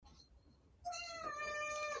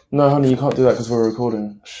No, honey, you can't do that because we're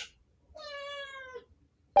recording. Shh.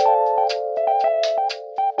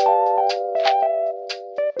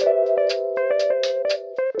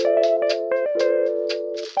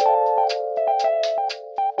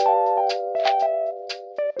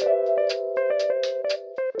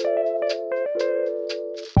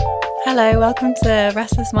 Hello, welcome to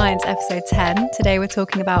Restless Minds episode 10. Today we're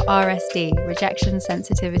talking about RSD, rejection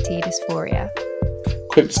sensitivity dysphoria.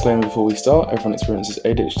 Quick disclaimer before we start, everyone experiences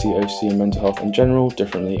ADHD, OCD and mental health in general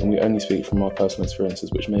differently, and we only speak from our personal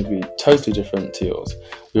experiences, which may be totally different to yours.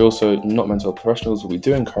 We're also not mental health professionals, but we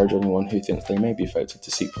do encourage anyone who thinks they may be affected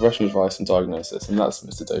to seek professional advice and diagnosis, and that's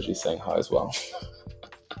Mr. Doji saying hi as well.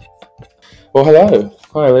 Well, hello.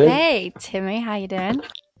 Hi, Lee. Hey, Timmy, how you doing?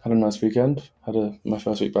 Had a nice weekend. Had my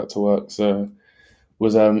first week back to work, so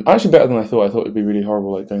was actually better than I thought. I thought it'd be really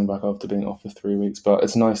horrible, like going back after being off for 3 weeks, but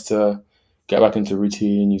it's nice to get back into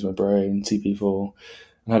routine, use my brain, see people.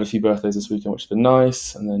 And had a few birthdays this weekend, which has been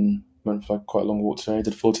nice, and then went for quite a long walk today,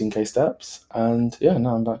 did 14k steps, and yeah,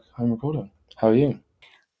 now I'm back home recording. How are you?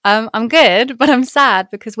 I'm good, but I'm sad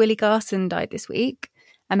because Willie Garson died this week.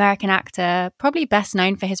 American actor, probably best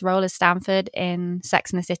known for his role as Stanford in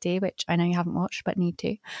Sex and the City, which I know you haven't watched but need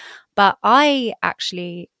to. But I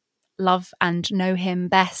actually love and know him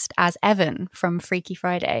best as Evan from Freaky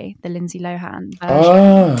Friday, the Lindsay Lohan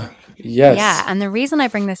version. Yes. Yeah, and the reason I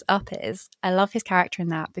bring this up is I love his character in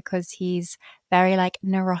that because he's very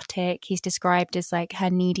neurotic. He's described as her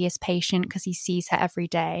neediest patient because he sees her every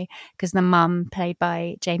day, because the mum, played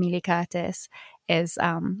by Jamie Lee Curtis, is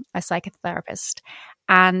a psychotherapist.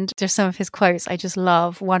 And there's some of his quotes I just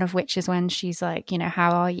love, one of which is when she's like,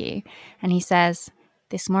 how are you? And he says,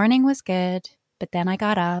 "This morning was good, but then I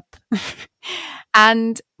got up."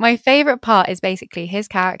 And my favorite part is basically his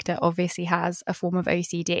character obviously has a form of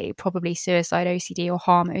OCD, probably suicide OCD or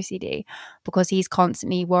harm OCD, because he's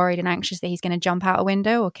constantly worried and anxious that he's going to jump out a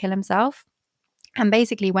window or kill himself. And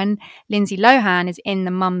basically when Lindsay Lohan is in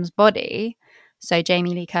the mum's body, so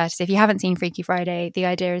Jamie Lee Curtis, if you haven't seen Freaky Friday, the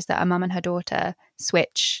idea is that a mum and her daughter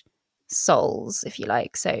switch souls, if you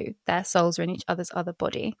like. So their souls are in each other's other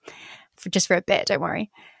body for a bit, don't worry.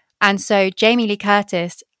 And so Jamie Lee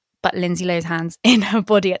Curtis, but Lindsay Lohan's in her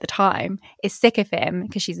body at the time, is sick of him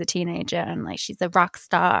because she's a teenager and she's a rock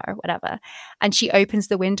star or whatever. And she opens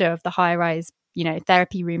the window of the high-rise,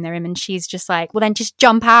 therapy room they're in, and she's just like, "Well, then just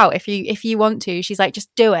jump out if you want to." She's like, "Just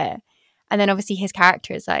do it." And then obviously his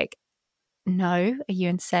character is like, "No, are you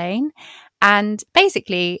insane?" And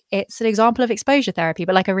basically it's an example of exposure therapy,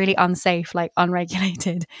 but a really unsafe,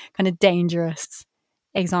 unregulated, kind of dangerous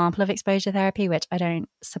example of exposure therapy, which I don't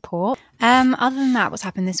support. Other than that, what's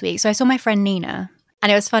happened this week? So I saw my friend Nina,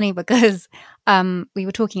 and it was funny because we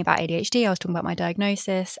were talking about ADHD. I was talking about my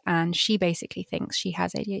diagnosis, and she basically thinks she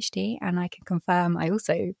has ADHD, and I can confirm I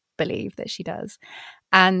also believe that she does.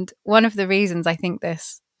 And one of the reasons I think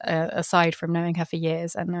this, aside from knowing her for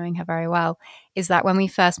years and knowing her very well, is that when we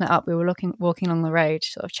first met up, we were walking along the road,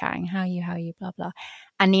 sort of chatting, how are you, blah, blah.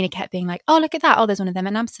 And Nina kept being like, "Oh, look at that. Oh, there's one of them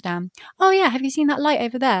in Amsterdam. Oh, yeah, have you seen that light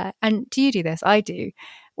over there?" And do you do this? I do.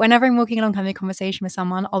 Whenever I'm walking along having a conversation with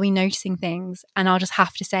someone, I'll be noticing things and I'll just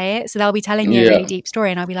have to say it. So they'll be telling me a really deep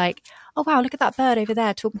story and I'll be like, "Oh, wow, look at that bird over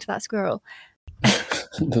there talking to that squirrel."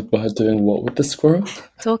 The bird doing what with the squirrel?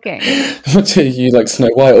 Talking. What are you, Snow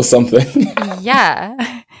White or something?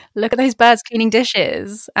 Yeah. Look at those birds cleaning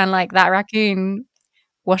dishes and that raccoon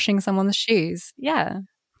washing someone's shoes. Yeah.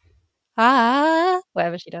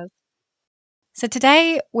 Whatever she does. So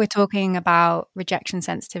today we're talking about rejection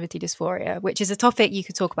sensitivity dysphoria, which is a topic you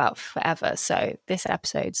could talk about forever. So this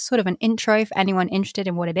episode's sort of an intro for anyone interested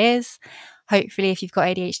in what it is. Hopefully, if you've got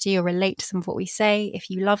ADHD, you'll relate to some of what we say. If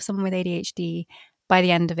you love someone with ADHD, by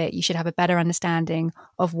the end of it, you should have a better understanding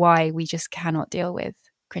of why we just cannot deal with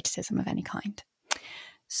criticism of any kind.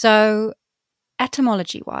 So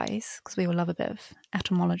etymology-wise, because we all love a bit of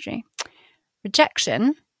etymology,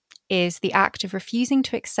 rejection is the act of refusing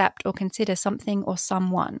to accept or consider something or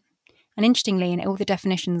someone. And interestingly, in all the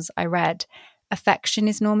definitions I read, affection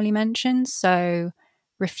is normally mentioned. So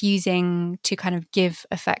refusing to kind of give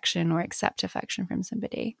affection or accept affection from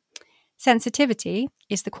somebody. Sensitivity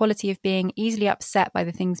is the quality of being easily upset by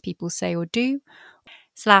the things people say or do,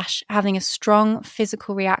 / having a strong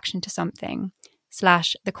physical reaction to something, /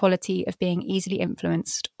 the quality of being easily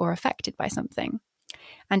influenced or affected by something.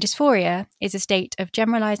 And dysphoria is a state of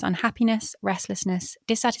generalized unhappiness, restlessness,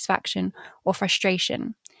 dissatisfaction, or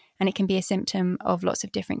frustration. And it can be a symptom of lots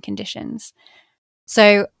of different conditions.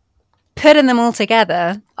 So putting them all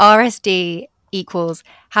together, RSD equals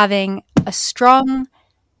having a strong,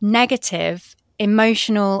 negative,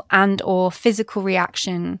 emotional and or physical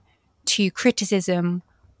reaction to criticism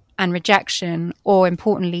and rejection, or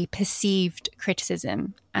importantly, perceived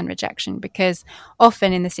criticism and rejection. Because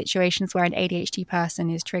often in the situations where an ADHD person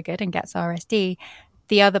is triggered and gets RSD,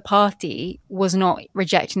 the other party was not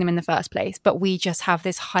rejecting them in the first place, but we just have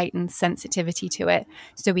this heightened sensitivity to it.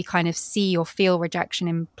 So we kind of see or feel rejection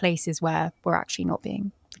in places where we're actually not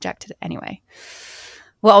being rejected anyway.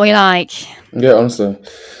 What are we like? Yeah, honestly.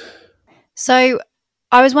 So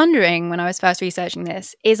I was wondering when I was first researching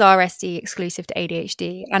this, is RSD exclusive to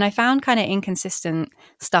ADHD? And I found kind of inconsistent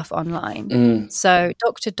stuff online. So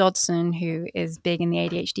Dr. Dodson, who is big in the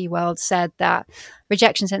ADHD world, said that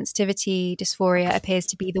rejection sensitivity dysphoria appears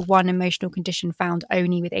to be the one emotional condition found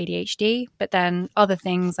only with ADHD. But then other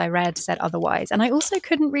things I read said otherwise. And I also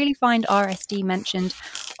couldn't really find RSD mentioned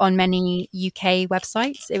on many UK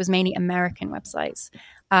websites. It was mainly American websites.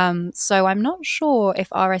 So I'm not sure if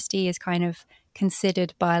RSD is kind of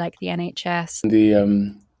considered by like the NHS.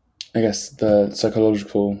 I guess the psychology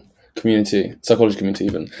community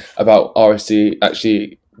even, about RSD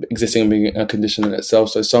actually existing and being a condition in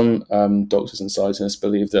itself. So some doctors and scientists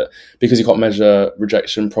believe that because you can't measure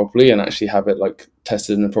rejection properly and actually have it like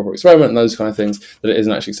tested in a proper experiment and those kind of things, that it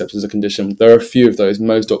isn't actually accepted as a condition. There are a few of those.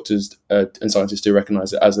 Most doctors and scientists do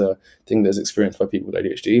recognise it as a thing that's experienced by people with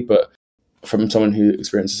ADHD, but from someone who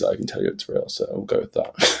experiences it, I can tell you it's real. So I'll go with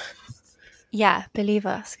that. Yeah, believe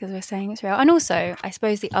us, because we're saying it's real. And also, I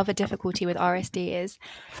suppose the other difficulty with RSD is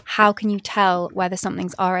how can you tell whether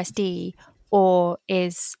something's RSD or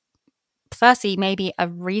is, firstly, maybe a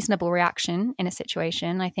reasonable reaction in a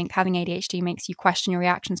situation. I think having ADHD makes you question your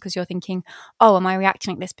reactions because you're thinking, oh, am I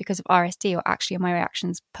reacting like this because of RSD, or actually are my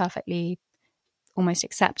reactions perfectly almost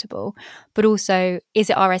acceptable? But also, is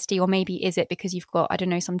it RSD, or maybe is it because you've got, I don't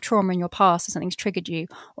know, some trauma in your past or something's triggered you,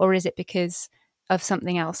 or is it because of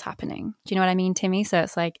something else happening? Do you know what I mean, Timmy? So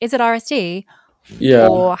it's like, is it RSD? Yeah.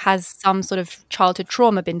 Or has some sort of childhood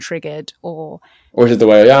trauma been triggered? Or is it the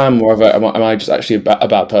way I am, or am I just actually a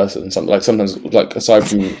bad person? Sometimes, like aside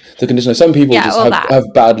from the condition, some people just have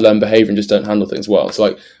bad learned behavior and just don't handle things well. So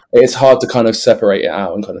like it's hard to kind of separate it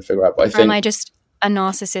out and kind of figure out. But I think, am I just a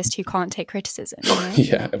narcissist who can't take criticism? You know?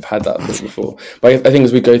 Yeah, I've had that before. But I think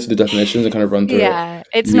as we go through the definitions and kind of run through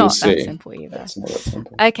it's not that simple either. It's not that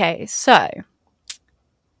simple. Okay, so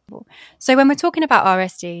when we're talking about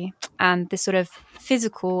RSD and this sort of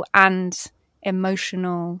physical and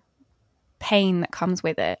emotional pain that comes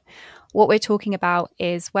with it, what we're talking about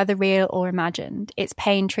is, whether real or imagined, it's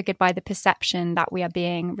pain triggered by the perception that we are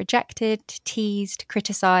being rejected, teased,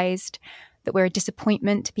 criticized, that we're a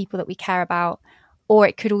disappointment to people that we care about. Or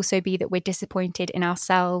it could also be that we're disappointed in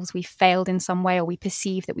ourselves, we failed in some way, or we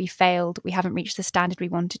perceive that we failed, we haven't reached the standard we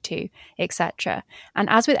wanted to, etc. And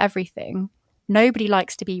as with everything, nobody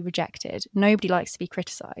likes to be rejected. Nobody likes to be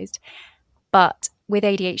criticized. But with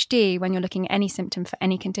ADHD, when you're looking at any symptom for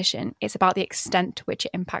any condition, it's about the extent to which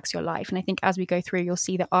it impacts your life. And I think as we go through, you'll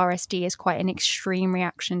see that RSD is quite an extreme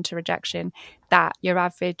reaction to rejection that your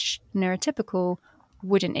average neurotypical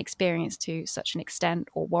wouldn't experience to such an extent,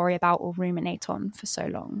 or worry about or ruminate on for so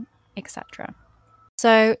long, etc.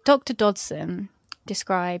 So Dr. Dodson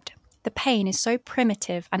described, the pain is so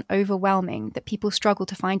primitive and overwhelming that people struggle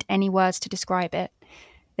to find any words to describe it.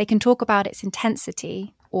 They can talk about its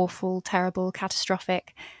intensity, awful, terrible,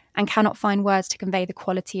 catastrophic, and cannot find words to convey the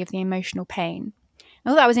quality of the emotional pain. I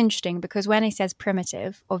thought that was interesting because when he says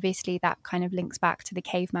primitive, obviously that kind of links back to the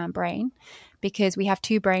caveman brain, because we have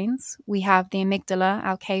two brains. We have the amygdala,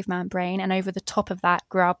 our caveman brain, and over the top of that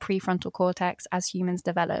grew our prefrontal cortex as humans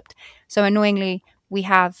developed. So annoyingly, we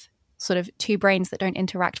have sort of two brains that don't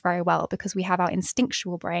interact very well, because we have our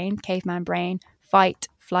instinctual brain, caveman brain, fight,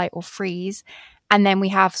 flight, or freeze. And then we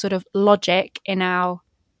have sort of logic in our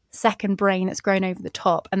second brain that's grown over the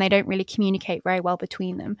top, and they don't really communicate very well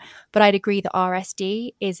between them. But I'd agree that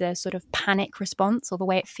RSD is a sort of panic response, or the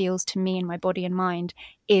way it feels to me in my body and mind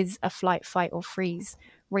is a flight, fight, or freeze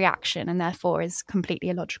reaction, and therefore is completely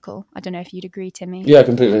illogical. I don't know if you'd agree, Timmy. Yeah,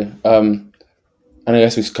 completely. And I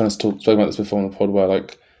guess we've kind of spoken about this before on the pod, where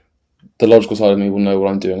like the logical side of me will know what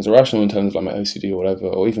I'm doing is irrational in terms of like my OCD or whatever,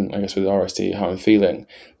 or even I guess with RSD, how I'm feeling.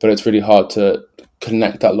 But it's really hard to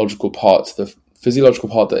connect that logical part to the physiological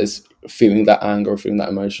part that is feeling that anger or feeling that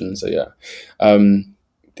emotion. So yeah,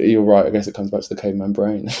 you're right. I guess it comes back to the caveman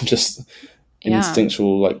brain, just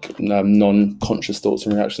instinctual, like non-conscious thoughts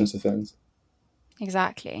and reactions to things.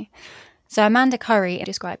 Exactly. So Amanda Curry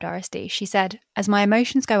described RSD. She said, as my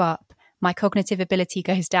emotions go up, my cognitive ability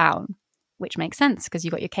goes down, which makes sense because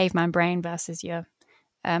you've got your caveman brain versus your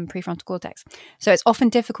prefrontal cortex. So it's often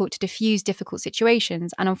difficult to diffuse difficult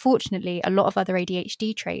situations. And unfortunately, a lot of other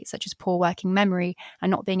ADHD traits, such as poor working memory and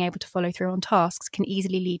not being able to follow through on tasks, can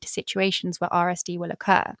easily lead to situations where RSD will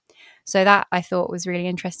occur. So that I thought was really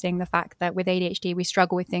interesting, the fact that with ADHD, we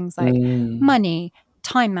struggle with things like money,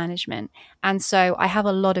 time management. And so I have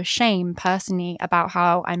a lot of shame personally about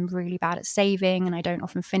how I'm really bad at saving and I don't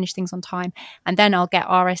often finish things on time. And then I'll get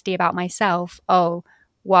RSD about myself. Oh,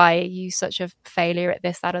 why are you such a failure at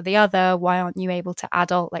this, that, or the other? Why aren't you able to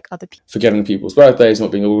adult like other people? Forgetting people's birthdays,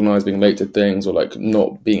 not being organised, being late to things, or like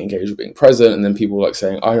not being engaged or being present. And then people like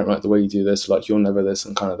saying, I don't like the way you do this, like you're never this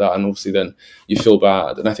and kind of that. And obviously then you feel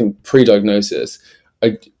bad. And I think pre-diagnosis,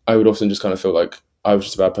 I would often just kind of feel like I was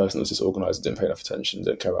just a bad person that was disorganised, didn't pay enough attention,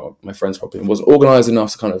 didn't care about my friends properly, and wasn't organised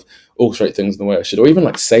enough to kind of orchestrate things in the way I should. Or even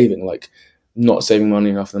like saving, like not saving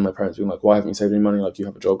money enough, and then my parents being like, why haven't you saved any money? Like you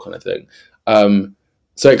have a job kind of thing.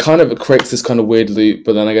 So it kind of creates this kind of weird loop,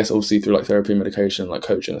 but then I guess obviously through like therapy, medication, like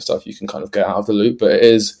coaching and stuff, you can kind of get out of the loop, but it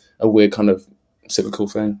is a weird kind of cyclical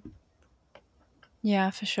thing.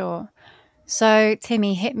 Yeah, for sure. So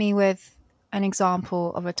Timmy, hit me with an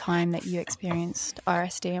example of a time that you experienced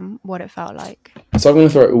RSD and what it felt like. So I'm going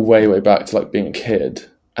to throw it way back to like being a kid.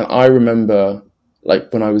 And I remember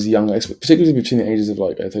like when I was young, particularly between the ages of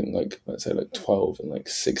like, I think like, let's say like 12 and like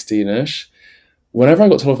 16-ish, whenever I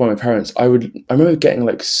got told off by my parents, I remember getting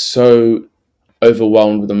like so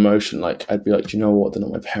overwhelmed with emotion. Like I'd be like, do you know what? They're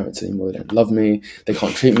not my parents anymore. They don't love me. They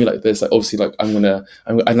can't treat me like this. Like obviously like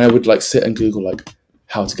and I would like sit and Google like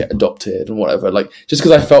how to get adopted and whatever. Like just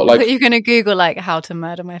because I felt like you're going to Google like how to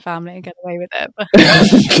murder my family and get away with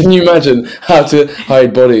it. Can you imagine how to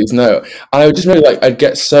hide bodies? No. And I would just really like, I'd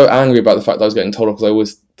get so angry about the fact that I was getting told off because I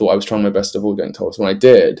always thought I was trying my best to avoid getting told off. So when I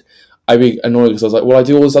did, I'd be annoyed because I was like, well, I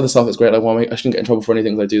do all this other stuff that's great. Like, well, I shouldn't get in trouble for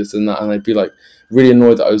anything because I do this and that. And I'd be like really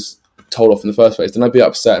annoyed that I was told off in the first place. Then I'd be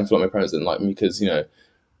upset and feel like my parents didn't like me because, you know,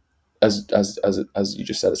 as you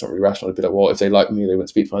just said, it's not really rational. I'd be like, well, if they like me, they wouldn't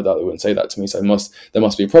speak to me like that. They wouldn't say that to me. So there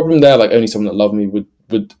must be a problem there. Like only someone that loved me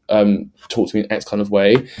would talk to me in X kind of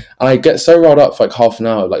way. And I'd get so riled up for like half an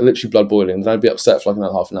hour, like literally blood boiling. And then I'd be upset for like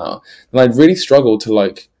another half an hour. And I'd really struggle to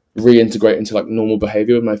like reintegrate into like normal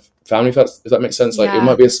behavior with my family, if that makes sense. Like it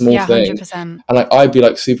might be a small thing. 100%. And like I'd be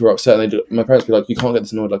like super upset and my parents would be like, you can't get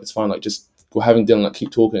this annoyed, like it's fine, like just we're having dinner, like keep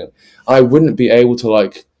talking. I wouldn't be able to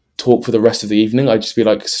like talk for the rest of the evening. I'd just be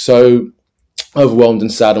like so overwhelmed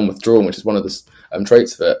and sad and withdrawn, which is one of the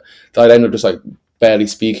traits of it, that I'd end up just like barely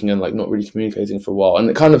speaking and like not really communicating for a while. And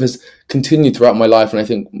it kind of has continued throughout my life. And I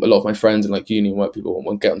think a lot of my friends and like uni and work people,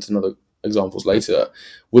 we'll get onto another examples later,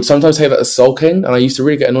 would sometimes say that as sulking. And I used to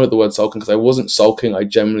really get annoyed at the word sulking because I wasn't sulking. I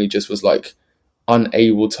generally just was like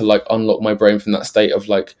unable to like unlock my brain from that state of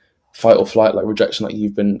like fight or flight, like rejection, like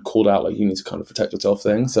you've been called out, like you need to kind of protect yourself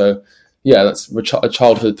thing. So yeah, that's a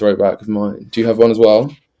childhood throwback of mine. Do you have one as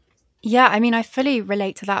well? Yeah, I mean, I fully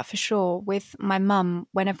relate to that for sure. With my mum,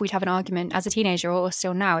 whenever we'd have an argument as a teenager or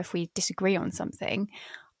still now, if we disagree on something,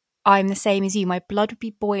 I'm the same as you. My blood would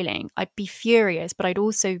be boiling. I'd be furious, but I'd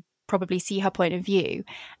also probably see her point of view.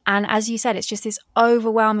 And as you said, it's just this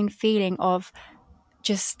overwhelming feeling of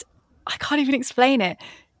just, I can't even explain it,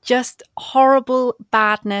 just horrible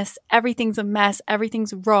badness. Everything's a mess.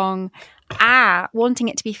 Everything's wrong. Wanting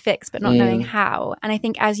it to be fixed, but not knowing how. And I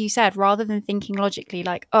think, as you said, rather than thinking logically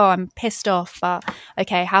like, oh, I'm pissed off, but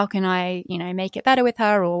okay, how can I, make it better with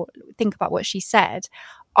her or think about what she said,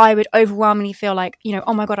 I would overwhelmingly feel like,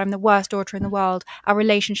 oh my God, I'm the worst daughter in the world. Our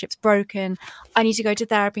relationship's broken. I need to go to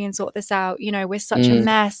therapy and sort this out. We're such a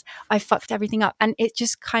mess. I fucked everything up. And it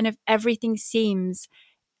just kind of, everything seems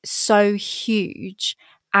so huge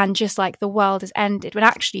and just like the world has ended, when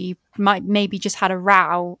actually you might maybe just had a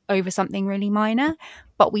row over something really minor,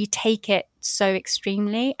 but we take it so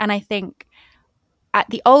extremely. And I think at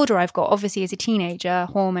the older I've got, obviously as a teenager,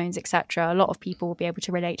 hormones, etc., a lot of people will be able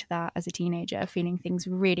to relate to that as a teenager, feeling things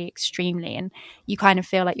really extremely, and you kind of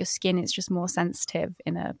feel like your skin is just more sensitive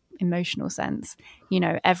in a emotional sense.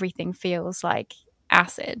 Everything feels like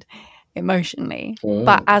acid emotionally.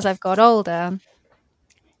 But as I've got older,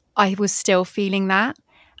 I was still feeling that.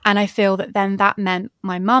 And I feel that then that meant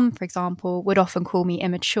my mum, for example, would often call me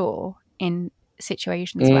immature in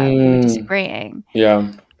situations where we were disagreeing.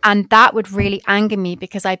 Yeah. And that would really anger me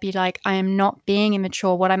because I'd be like, I am not being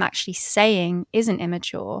immature. What I'm actually saying isn't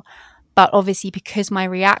immature. But obviously, because my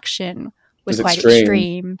reaction was quite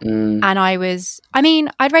extreme. And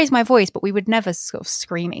I'd raise my voice, but we would never sort of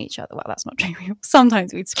scream at each other. Well, that's not true.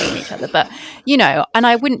 Sometimes we'd scream at each other, but, and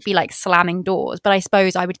I wouldn't be like slamming doors, but I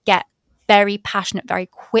suppose I would get very passionate very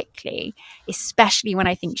quickly, especially when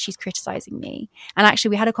I think she's criticizing me. And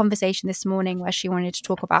actually, we had a conversation this morning where she wanted to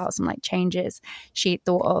talk about some like changes she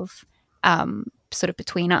thought of sort of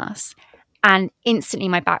between us. And instantly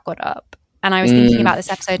my back got up. And I was thinking about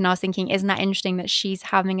this episode and I was thinking, isn't that interesting that she's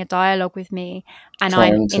having a dialogue with me and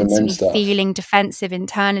I'm instantly feeling defensive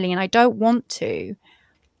internally and I don't want to.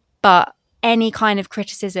 But any kind of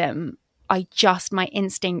criticism, my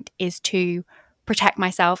instinct is to protect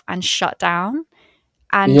myself and shut down.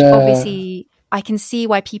 And obviously I can see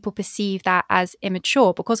why people perceive that as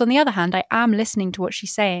immature, because on the other hand, I am listening to what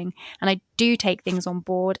she's saying and I do take things on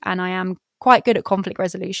board and I am quite good at conflict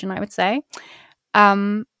resolution, I would say.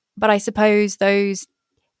 But I suppose those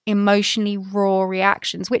emotionally raw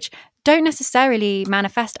reactions, which don't necessarily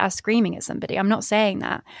manifest as screaming at somebody, I'm not saying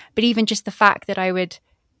that, but even just the fact that I would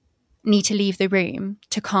need to leave the room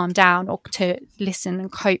to calm down or to listen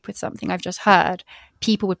and cope with something I've just heard,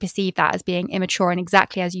 people would perceive that as being immature. And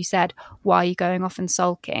exactly as you said, why are you going off and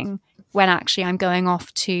sulking when actually I'm going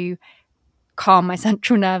off to calm my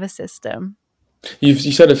central nervous system? You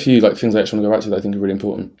said a few like things I actually want to go back to that I think are really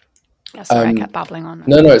important. Yeah, sorry, I kept babbling on.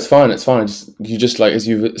 No, it's fine. You just like, as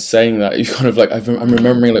you were saying that, you kind of like, I'm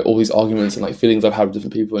remembering like all these arguments and like feelings I've had with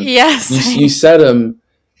different people. And yes. You said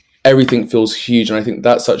everything feels huge, and I think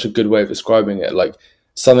that's such a good way of describing it. Like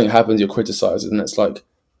something happens, you're criticized, and it's like,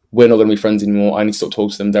 we're not going to be friends anymore. I need to stop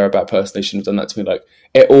talking to them. They're a bad person. They shouldn't have done that to me. Like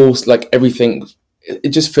it all, like everything, it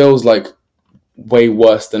just feels like way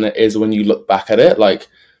worse than it is when you look back at it. Like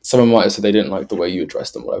someone might have said they didn't like the way you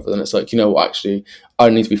addressed them, or whatever. Then it's like, you know what, actually, I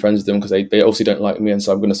need to be friends with them because they obviously don't like me, and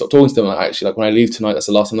so I'm going to stop talking to them. Like actually, like when I leave tonight, that's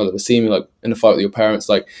the last time they'll ever see me. Like in a fight with your parents,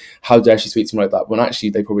 like how dare she speak to me like that? When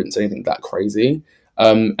actually they probably didn't say anything that crazy.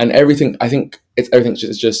 And everything, I think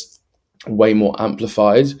everything's just way more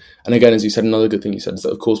amplified. And again, as you said, another good thing you said is that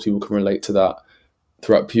of course people can relate to that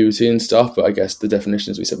throughout puberty and stuff. But I guess the definition,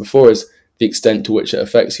 as we said before, is the extent to which it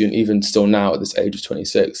affects you. And even still now at this age of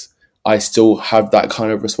 26, I still have that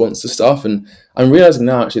kind of response to stuff. And I'm realizing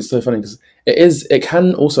now, actually, it's so funny because it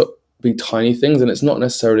can also be tiny things, and it's not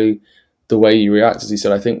necessarily the way you react, as you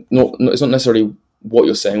said. I think it's not necessarily what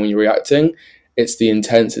you're saying when you're reacting. It's the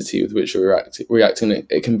intensity with which you're reacting.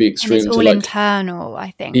 It can be extreme. And it's all internal,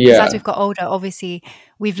 I think. Because as we've got older, obviously,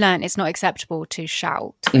 we've learned it's not acceptable to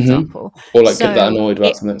shout, for example. Or like get that annoyed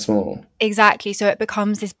about something small. Exactly. So it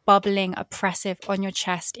becomes this bubbling, oppressive on your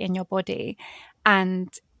chest, in your body. And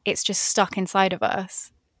it's just stuck inside of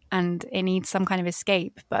us. And it needs some kind of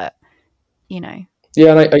escape. But, you know.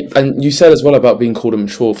 Yeah, and you said as well about being called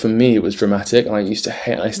immature. For me, it was dramatic, and I used to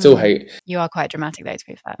hate. I still hate. You are quite dramatic, though, to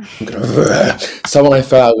be fair. Someone I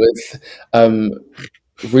fell out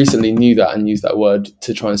with recently knew that and used that word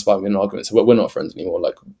to try and spark me in an argument. So we're not friends anymore,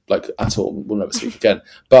 like at all. We'll never speak again.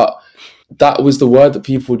 But that was the word that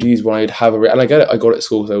people would use when I'd have and I get it. I got it at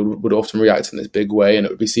school because I would often react in this big way, and it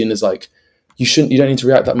would be seen as like, you don't need to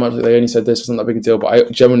react that much. Like, they only said this, wasn't that big a deal. But I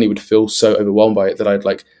generally would feel so overwhelmed by it that I'd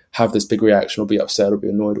like have this big reaction or be upset or be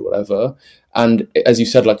annoyed or whatever. And as you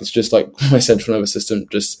said, like it's just like my central nervous system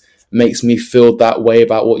just makes me feel that way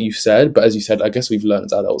about what you said. But as you said, I guess we've learned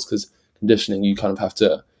as adults, because conditioning, you kind of have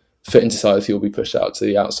to fit into society or be pushed out to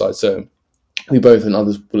the outside. So we both and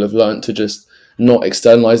others will have learned to just not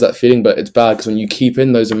externalize that feeling. But it's bad because when you keep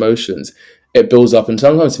in those emotions, it builds up, and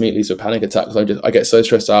sometimes to me it leads to a panic attack, because I get so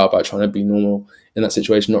stressed out about trying to be normal in that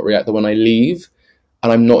situation, not react, that when I leave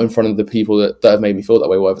and I'm not in front of the people that have made me feel that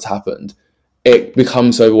way, whatever's happened, it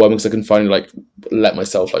becomes so overwhelming because I can finally like let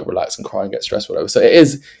myself like relax and cry and get stressed, whatever. So it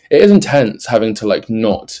is intense having to like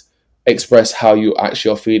not express how you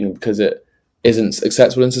actually are feeling because it isn't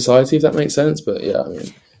acceptable in society, if that makes sense. But yeah, I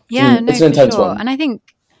mean, it's an intense one. And I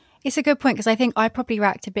think it's a good point, because I think I probably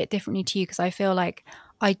react a bit differently to you, because I feel like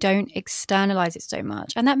I don't externalize it so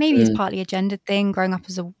much. And that maybe is partly a gender thing, growing up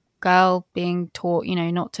as a girl, being taught, you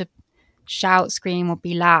know, not to shout, scream, or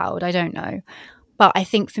be loud. I don't know. But I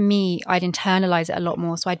think for me, I'd internalize it a lot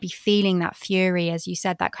more. So I'd be feeling that fury, as you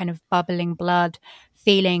said, that kind of bubbling blood,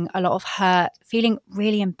 feeling a lot of hurt, feeling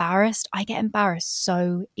really embarrassed. I get embarrassed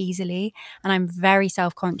so easily, and I'm very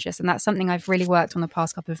self-conscious. And that's something I've really worked on the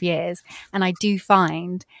past couple of years. And I do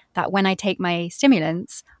find that when I take my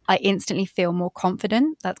stimulants, I instantly feel more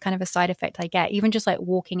confident. That's kind of a side effect I get. Even just like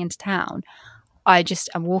walking into town, I'm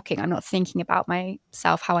walking, I'm not thinking about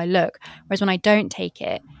myself, how I look. Whereas when I don't take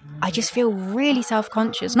it, I just feel really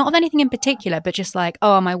self-conscious, not of anything in particular, but just like,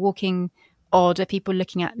 oh, am I walking odd? Are people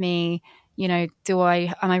looking at me? You know,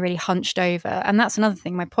 am I really hunched over? And that's another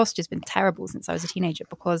thing. My posture's been terrible since I was a teenager,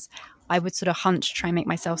 because I would sort of hunch to try and make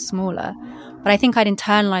myself smaller. But I think I'd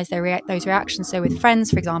internalize those reactions. So with friends,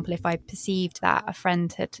 for example, if I perceived that a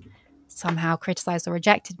friend had somehow criticized or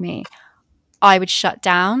rejected me, I would shut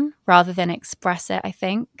down rather than express it, I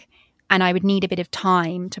think. And I would need a bit of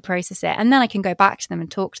time to process it. And then I can go back to them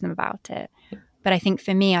and talk to them about it. But I think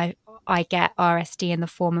for me, I get RSD in the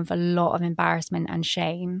form of a lot of embarrassment and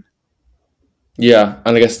shame. Yeah,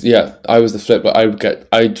 and I guess I was the flip, but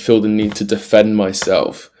I'd feel the need to defend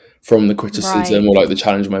myself from the criticism or like the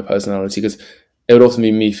challenge of my personality, because it would often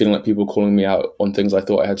be me feeling like people calling me out on things I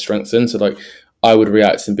thought I had strengths in. So like I would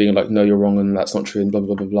react and being like, no, you're wrong and that's not true and blah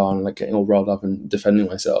blah blah blah blah, and like getting all riled up and defending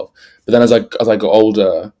myself. But then as I got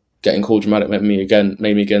older, getting called dramatic made me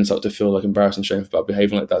again start to feel like embarrassed and shameful about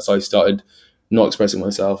behaving like that. So I started not expressing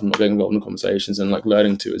myself and not getting involved in conversations and like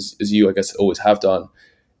learning to, as you I guess always have done,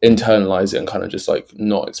 internalize it and kind of just like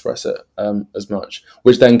not express it as much,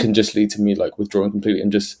 which then can just lead to me like withdrawing completely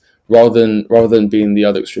and just rather than being the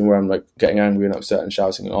other extreme where I'm like getting angry and upset and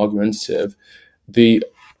shouting and argumentative, the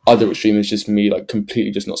other extreme is just me like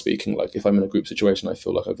completely just not speaking. Like if I'm in a group situation, I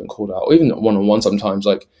feel like I've been called out, or even one-on-one sometimes,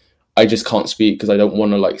 like I just can't speak because I don't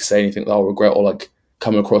want to like say anything that I'll regret or like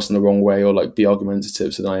come across in the wrong way or like be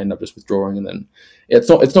argumentative, so then I end up just withdrawing, and then it's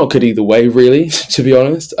not good either way really to be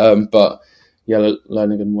honest, but yeah,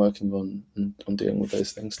 learning and working on dealing with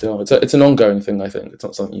those things still. It's an ongoing thing, I think. It's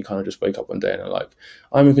not something you kind of just wake up one day and are like,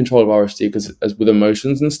 I'm in control of RSD, because as with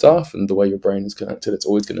emotions and stuff and the way your brain is connected, it's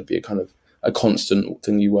always going to be a kind of a constant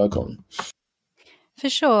thing you work on. For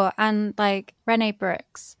sure. And like Renee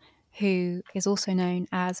Brooks, who is also known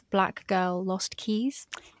as Black Girl Lost Keys,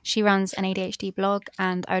 she runs an ADHD blog,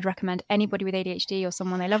 and I would recommend anybody with ADHD or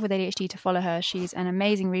someone they love with ADHD to follow her. She's an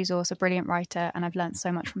amazing resource, a brilliant writer, and I've learned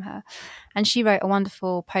so much from her. And she wrote a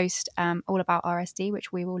wonderful post all about RSD,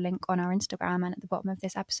 which we will link on our Instagram and at the bottom of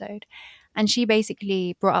this episode. And she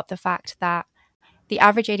basically brought up the fact that the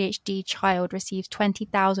average ADHD child receives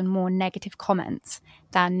 20,000 more negative comments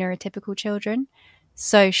than neurotypical children.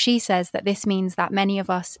 So she says that this means that many of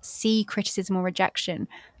us see criticism or rejection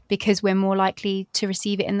because we're more likely to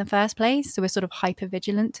receive it in the first place. So we're sort of hyper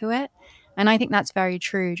vigilant to it. And I think that's very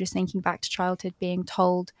true. Just thinking back to childhood, being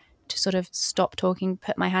told to sort of stop talking,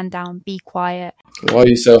 put my hand down, be quiet. Why are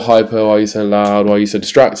you so hyper? Why are you so loud? Why are you so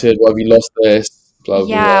distracted? Why have you lost this? Blah, blah,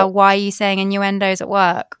 yeah, blah. Why are you saying innuendos at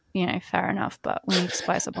work? You know, fair enough, but we need to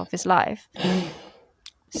spice up office life.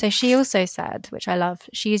 So she also said, which I love,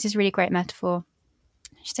 she uses really great metaphor.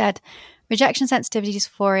 She said, rejection sensitivity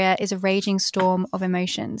dysphoria is a raging storm of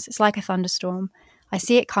emotions. It's like a thunderstorm. I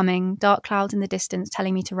see it coming, dark clouds in the distance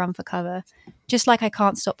telling me to run for cover. Just like I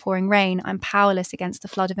can't stop pouring rain, I'm powerless against the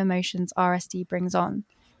flood of emotions RSD brings on.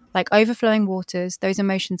 Like overflowing waters, those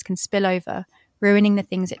emotions can spill over, ruining the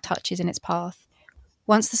things it touches in its path.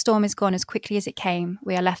 Once the storm is gone as quickly as it came,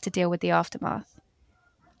 we are left to deal with the aftermath.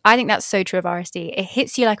 I think that's so true of RSD. It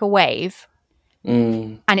hits you like a wave,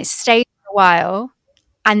 and it stays for a while,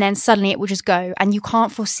 and then suddenly it will just go, and you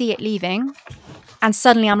can't foresee it leaving. And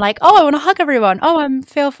suddenly I'm like, oh, I want to hug everyone. Oh, I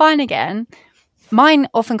feel fine again. Mine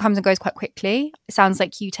often comes and goes quite quickly. It sounds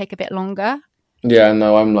like you take a bit longer. Yeah,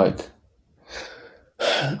 no, I'm like,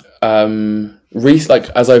 like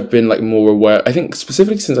as I've been like more aware, I think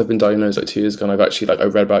specifically since I've been diagnosed like 2 years ago, and I've actually like I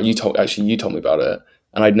read about you told me about it,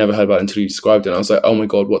 and I'd never heard about it until you described it. And I was like, oh my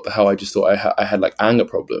god, what the hell? I just thought I had like anger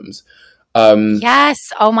problems.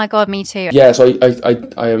 Yes. Oh my god, me too. Yeah. So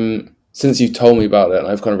I am, since you told me about it and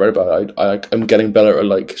I've kind of read about it, I'm getting better at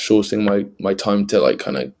like shortening my time to like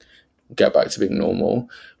kind of get back to being normal.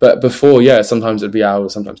 But before, yeah, sometimes it'd be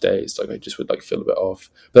hours, sometimes days. Like I just would like feel a bit off.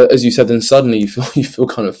 But as you said, then suddenly you feel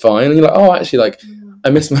kind of fine, and you're like, oh, actually, like I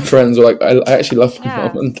miss my friends, or like I actually love my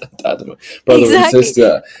mom and dad and my brother and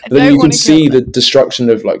sister. But then you can see the destruction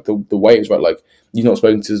of like the waves, right? Like you've not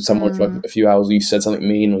spoken to someone for like a few hours, or you said something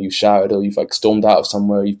mean, or you shouted, or you've like stormed out of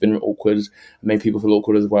somewhere, you've been awkward, made people feel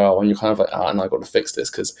awkward as well, and you're kind of like, and I got to fix this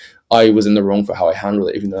because I was in the wrong for how I handled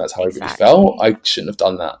it, even though that's how I really felt. I shouldn't have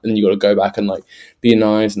done that. And you got to go back and like be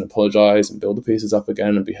nice and apologize and build the pieces up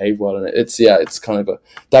again and behave well. And it's kind of a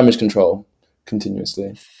damage control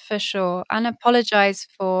continuously. For sure. And apologize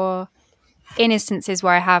for in instances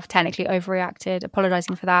where I have technically overreacted,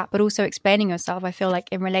 apologizing for that, but also explaining yourself. I feel like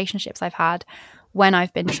in relationships I've had, when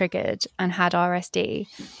I've been triggered and had RSD,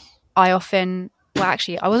 I often, well,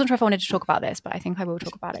 actually, I wasn't sure if I wanted to talk about this, but I think I will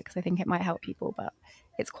talk about it because I think it might help people, but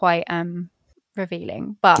it's quite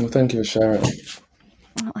revealing. But well, thank you for sharing.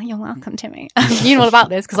 Oh, you're welcome, Timmy. You know all about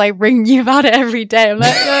this because I ring you about it every day. I'm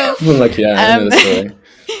like, I'm like, yeah, I know the story.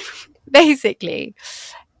 Basically.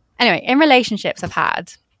 Anyway, in relationships I've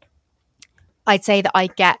had, I'd say that I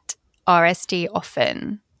get RSD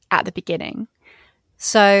often at the beginning.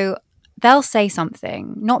 So they'll say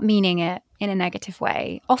something, not meaning it in a negative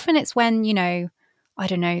way. Often it's when, I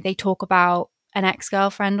don't know, they talk about an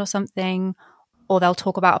ex-girlfriend or something, or they'll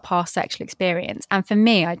talk about a past sexual experience. And for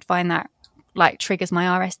me, I'd find that like triggers my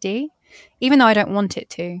RSD, even though I don't want it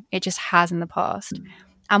to. It just has in the past.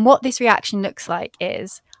 And what this reaction looks like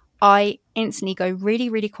is I instantly go really,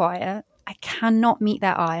 really quiet. I cannot meet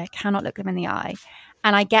their eye. I cannot look them in the eye.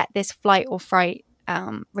 And I get this flight or fright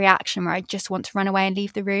reaction where I just want to run away and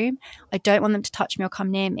leave the room. I don't want them to touch me or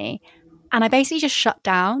come near me. And I basically just shut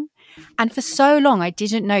down. And for so long, I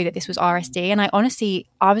didn't know that this was RSD. And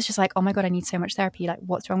I was just like, oh my God, I need so much therapy. Like,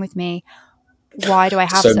 what's wrong with me? Why do I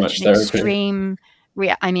have So such much an therapy. extreme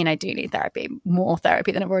I mean, I do need therapy, more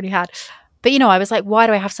therapy than I've already had. But, you know, I was like, why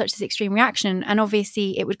do I have such this extreme reaction? And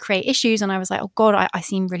obviously it would create issues. And I was like, oh God, I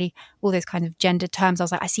seem really, all those kinds of gendered terms. I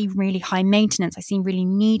was like, I seem really high maintenance. I seem really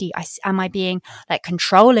needy. Am I being like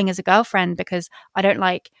controlling as a girlfriend because I don't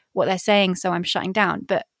like what they're saying, so I'm shutting down?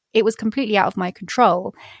 But it was completely out of my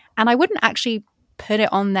control. And I wouldn't actually put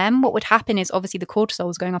it on them. What would happen is obviously the cortisol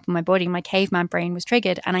was going up in my body. My caveman brain was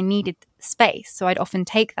triggered and I needed space. So I'd often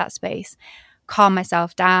take that space, calm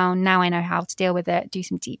myself down. Now I know how to deal with it, do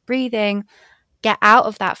some deep breathing, get out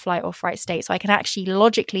of that flight or fright state so I can actually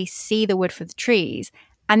logically see the wood for the trees.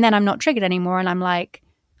 And then I'm not triggered anymore. And I'm like,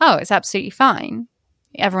 oh, it's absolutely fine.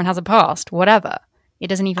 Everyone has a past, whatever. It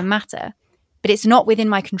doesn't even matter. But it's not within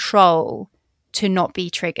my control to not be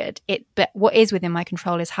triggered. But what is within my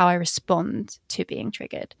control is how I respond to being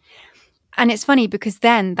triggered. And it's funny because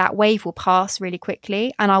then that wave will pass really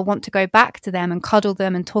quickly and I'll want to go back to them and cuddle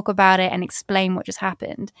them and talk about it and explain what just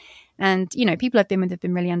happened. And, you know, people I've been with have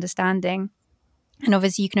been really understanding. And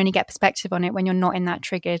obviously you can only get perspective on it when you're not in that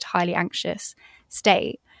triggered, highly anxious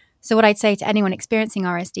state. So what I'd say to anyone experiencing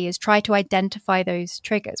RSD is try to identify those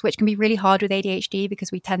triggers, which can be really hard with ADHD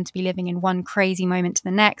because we tend to be living in one crazy moment to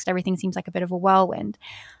the next. Everything seems like a bit of a whirlwind.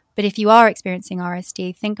 But if you are experiencing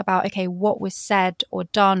RSD, think about, okay, what was said or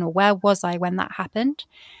done or where was I when that happened?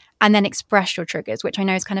 And then express your triggers, which I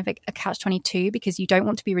know is kind of a catch-22 because you don't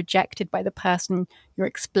want to be rejected by the person you're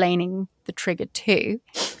explaining the trigger to.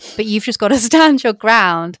 But you've just got to stand your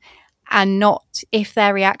ground and not, if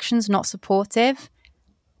their reaction's not supportive,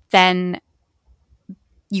 then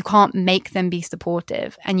you can't make them be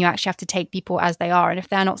supportive and you actually have to take people as they are. And if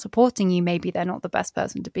they're not supporting you, maybe they're not the best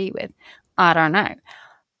person to be with. I don't know.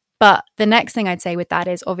 But the next thing I'd say with that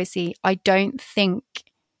is obviously I don't think,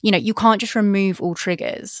 you know, you can't just remove all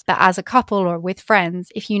triggers. But as a couple or with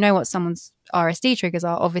friends, if you know what someone's RSD triggers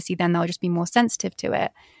are, obviously then they'll just be more sensitive to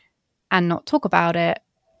it and not talk about it,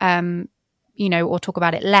 you know, or talk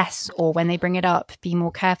about it less, or when they bring it up, be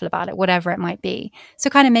more careful about it, whatever it might be.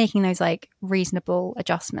 So kind of making those like reasonable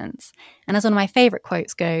adjustments. And as one of my favorite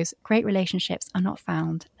quotes goes, great relationships are not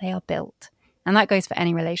found, they are built. And that goes for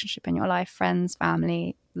any relationship in your life, friends,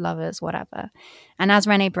 family, lovers, whatever. And as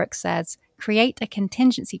Renee Brooks says, create a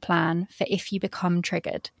contingency plan for if you become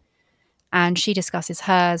triggered. And she discusses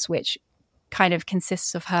hers, which kind of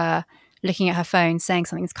consists of her looking at her phone, saying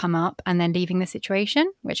something's come up and then leaving the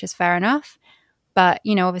situation, which is fair enough. But,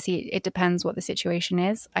 you know, obviously it depends what the situation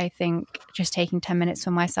is. I think just taking 10 minutes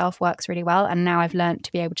for myself works really well. And now I've learned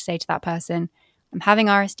to be able to say to that person, I'm having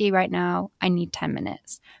RSD right now, I need 10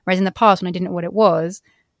 minutes. Whereas in the past, when I didn't know what it was,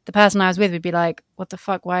 the person I was with would be like, what the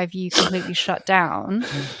fuck, why have you completely shut down?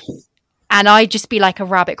 And I'd just be like a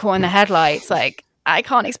rabbit caught in the headlights, like, I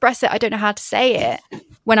can't express it, I don't know how to say it.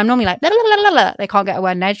 When I'm normally like, la, la, la, la, la, they can't get a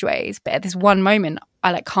word in edgeways. But at this one moment,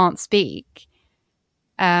 I like can't speak.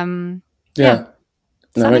 Yeah.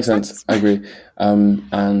 No, it makes sense. I agree.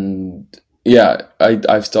 And yeah,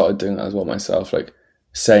 I've started doing that as well myself, like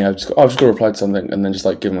saying I've just got to reply to something and then just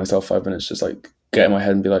like giving myself 5 minutes, just like get in my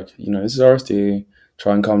head and be like, you know, this is RSD,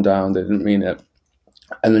 try and calm down, they didn't mean it.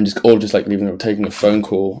 And then just like taking a phone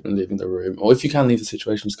call and leaving the room. Or if you can leave the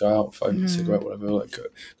situation, just go out, find a cigarette, whatever, like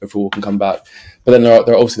go for a walk and come back. But then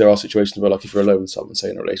there are situations where like if you're alone with someone, say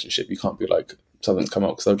in a relationship, you can't be like, something's come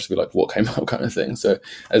up, because they'll just be like, what came up kind of thing. So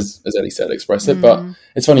as Ellie said, express it. But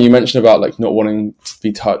it's funny, you mentioned about like not wanting to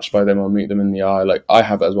be touched by them or meet them in the eye. Like I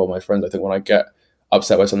have that as well, my friends. I think when I get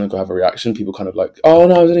upset by something or have a reaction, people kind of like, oh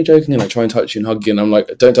no, I was only joking, and like try and touch you and hug you, and I'm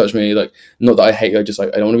like, don't touch me. Like, not that I hate you, I just like,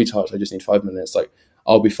 I don't want to be touched, I just need 5 minutes, like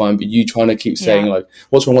I'll be fine. But you trying to keep saying like,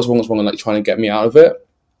 what's wrong, and like trying to get me out of it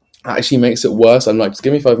actually makes it worse. I'm like, just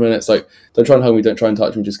give me 5 minutes, like don't try and hug me, don't try and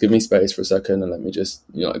touch me, just give me space for a second and let me just,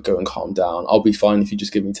 you know, go and calm down. I'll be fine if you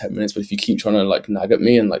just give me 10 minutes. But if you keep trying to like nag at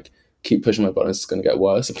me and like keep pushing my buttons, it's going to get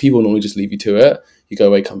worse. So people normally just leave you to it, you go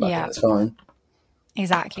away, come back, and it's fine.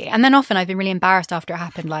 Exactly. And then often I've been really embarrassed after it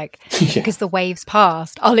happened, like because the waves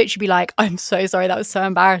passed, I'll literally be like, I'm so sorry, that was so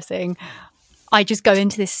embarrassing. I just go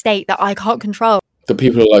into this state that I can't control. The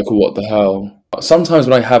people are like, what the hell? Sometimes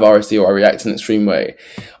when I have RSD or I react in an extreme way,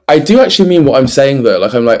 I do actually mean what I'm saying though.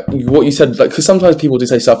 Like I'm like what you said. Like because sometimes people do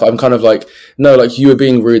say stuff. I'm kind of like no, like you were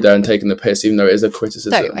being rude there and taking the piss, even though it is a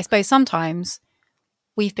criticism. So I suppose sometimes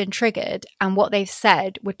we've been triggered and what they've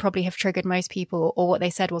said would probably have triggered most people, or what they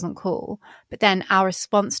said wasn't cool. But then our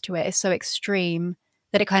response to it is so extreme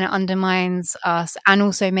that it kind of undermines us. And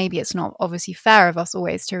also maybe it's not obviously fair of us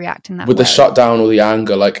always to react in that with way. the shutdown or the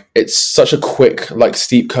anger, like it's such a quick, like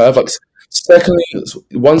steep curve. Like secondly,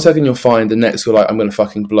 1 second you're fine, the next you're like, I'm gonna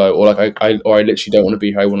fucking blow, or like I literally don't want to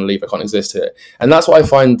be here. I want to leave. I can't exist here. And that's what I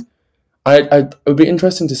find. It would be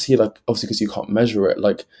interesting to see, like obviously because you can't measure it,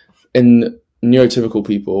 like in neurotypical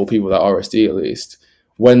people or people that are RSD at least,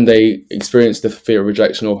 when they experience the fear of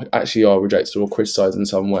rejection or actually are rejected or criticized in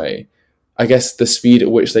some way. I guess the speed at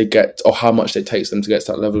which they get, or how much it takes them to get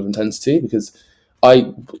to that level of intensity, because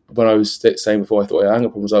when I was saying before I thought I had anger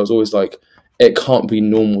problems, I was always like, it can't be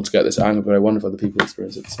normal to get this anger, but I wonder if other people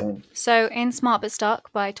experience it the same. So in Smart But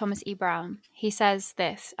Stuck by Thomas E. Brown, he says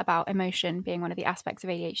this about emotion being one of the aspects of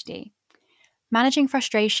ADHD. Managing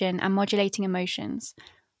frustration and modulating emotions.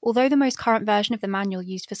 Although the most current version of the manual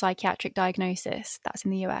used for psychiatric diagnosis, that's in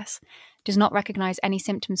the US, does not recognize any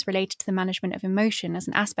symptoms related to the management of emotion as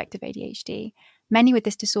an aspect of ADHD, many with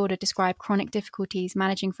this disorder describe chronic difficulties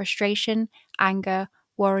managing frustration, anger,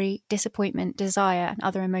 worry, disappointment, desire, and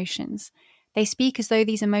other emotions. They speak as though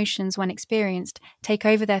these emotions, when experienced, take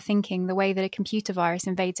over their thinking the way that a computer virus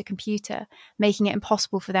invades a computer, making it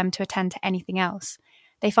impossible for them to attend to anything else.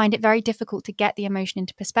 They find it very difficult to get the emotion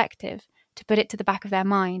into perspective, to put it to the back of their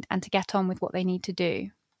mind, and to get on with what they need to do.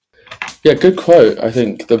 Yeah, good quote. I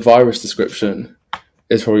think the virus description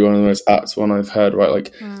is probably one of the most apt one I've heard, right?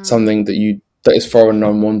 Like something that is foreign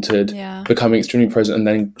and unwanted, becoming extremely present, and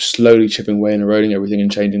then slowly chipping away and eroding everything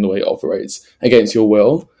and changing the way it operates against your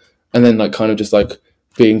will. And then like kind of just like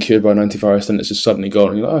being cured by an antivirus, and it's just suddenly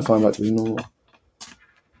gone. And you're like, oh, fine, back to being normal.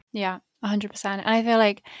 Yeah, 100%. And I feel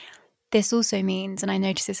like this also means, and I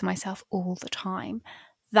notice this in myself all the time,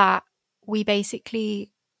 that we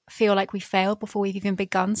basically feel like we failed before we've even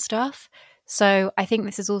begun stuff. So I think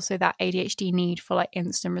this is also that ADHD need for like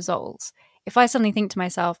instant results. If I suddenly think to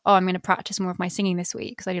myself, oh, I'm going to practice more of my singing this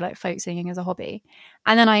week because I do like folk singing as a hobby.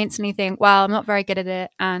 And then I instantly think, well, I'm not very good at it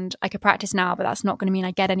and I could practice now, but that's not going to mean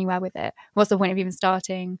I get anywhere with it. What's the point of even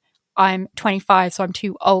starting? I'm 25, so I'm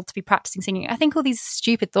too old to be practicing singing. I think all these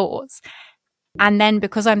stupid thoughts. And then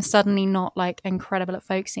because I'm suddenly not like incredible at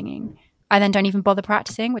folk singing, I then don't even bother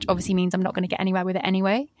practicing, which obviously means I'm not going to get anywhere with it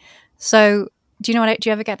anyway. So do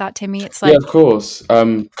you ever get that, Timmy? It's like, yeah, of course.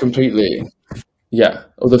 Completely. Yeah.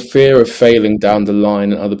 Or the fear of failing down the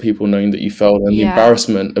line and other people knowing that you failed, and the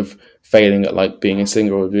embarrassment of failing at like being a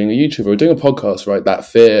singer or being a YouTuber or doing a podcast, right? That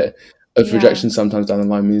fear of rejection sometimes down the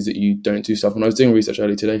line means that you don't do stuff. When I was doing research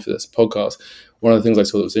earlier today for this podcast, one of the things I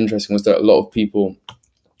saw that was interesting was that a lot of people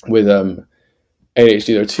with ADHD,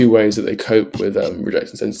 there are two ways that they cope with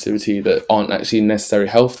rejection sensitivity that aren't actually necessarily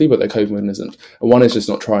healthy, but their coping mechanisms. And one is just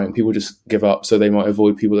not trying. People just give up, so they might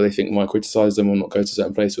avoid people that they think might criticize them or not go to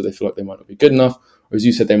certain places where they feel like they might not be good enough. Or as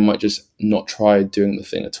you said, they might just not try doing the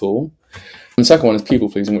thing at all. And the second one is people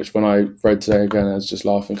pleasing, which when I read today again, I was just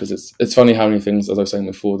laughing because it's funny how many things, as I was saying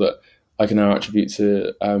before, that I can now attribute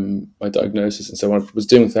to my diagnosis. And so when I was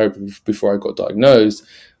doing therapy before I got diagnosed,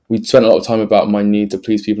 we spent a lot of time about my need to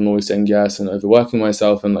please people and always saying yes and overworking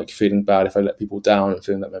myself and like feeling bad if I let people down and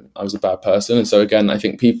feeling that I was a bad person. And so again, I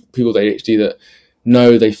think people with ADHD that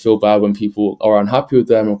know they feel bad when people are unhappy with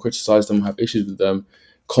them or criticize them or have issues with them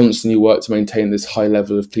constantly work to maintain this high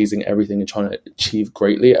level of pleasing everything and trying to achieve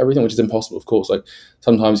greatly at everything, which is impossible, of course. Like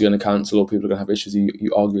sometimes you're going to cancel or people are going to have issues,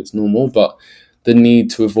 you argue it's normal, but the need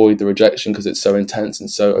to avoid the rejection because it's so intense and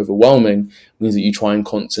so overwhelming means that you try and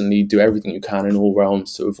constantly do everything you can in all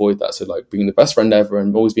realms to avoid that. So like being the best friend ever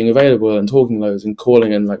and always being available and talking loads and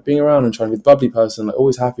calling and like being around and trying to be the bubbly person, like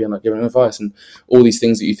always happy and like giving advice and all these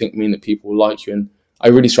things that you think mean that people like you. And I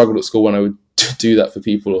really struggled at school when I would do that for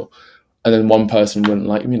people, and then one person wouldn't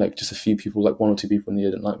like me, like just a few people, like one or two people in the year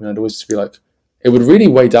didn't like me. I'd always just be like, it would really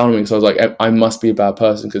weigh down on me because I was like, I must be a bad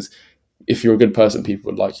person because if you're a good person,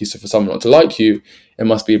 people would like you. So for someone not to like you, it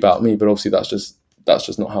must be about me. But obviously that's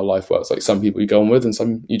just not how life works. Like some people you go on with and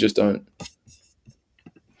some you just don't.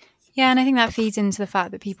 Yeah, and I think that feeds into the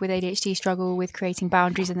fact that people with ADHD struggle with creating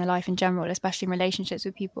boundaries in their life in general, especially in relationships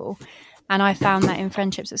with people. And I found that in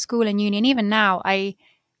friendships at school and uni, and even now, I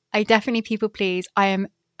definitely people please. I am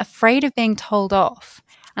afraid of being told off.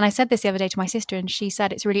 And I said this the other day to my sister, and she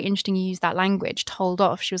said, it's really interesting you use that language, told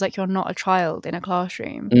off. She was like, you're not a child in a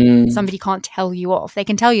classroom. Somebody can't tell you off. They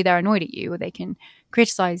can tell you they're annoyed at you or they can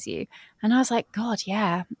criticize you. And I was like, God,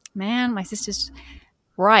 yeah, man, my sister's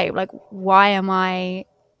right. Like, why am I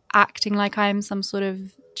acting like I'm some sort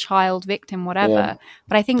of child victim, whatever. Yeah.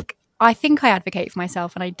 But I think I advocate for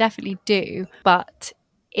myself, and I definitely do. But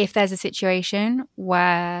if there's a situation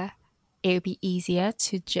where it would be easier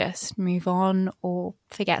to just move on or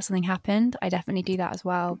forget something happened, I definitely do that as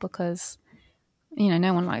well, because, you know,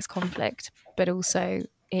 no one likes conflict, but also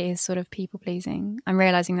it is sort of people pleasing. I'm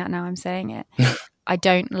realizing that now I'm saying it. I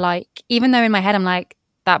don't like, even though in my head I'm like,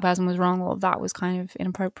 that person was wrong, or that was kind of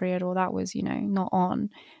inappropriate, or that was, you know, not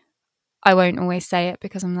on. I won't always say it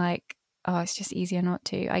because I'm like, oh, it's just easier not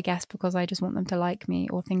to, I guess, because I just want them to like me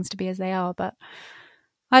or things to be as they are. But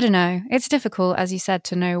I don't know. It's difficult, as you said,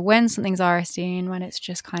 to know when something's RSD and when it's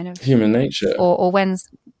just kind of Human nature. or when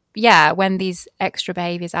these extra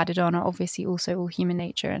behaviors added on are obviously also all human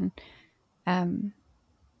nature. And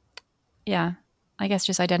I guess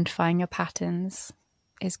just identifying your patterns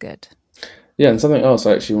is good. Yeah, and something else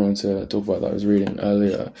I actually wanted to talk about that I was reading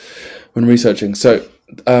earlier when researching. So,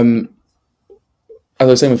 as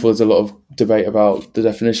I was saying before, there's a lot of debate about the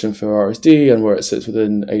definition for RSD and where it sits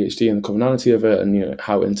within ADHD and the commonality of it, and, you know,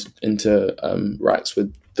 how it interacts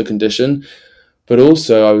with the condition. But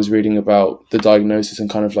also, I was reading about the diagnosis and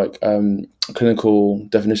kind of like clinical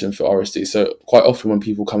definition for RSD. So quite often when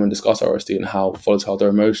people come and discuss RSD and how volatile their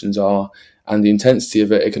emotions are and the intensity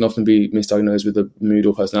of it, it can often be misdiagnosed with a mood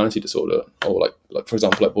or personality disorder, or like for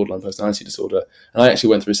example, like borderline personality disorder. And I actually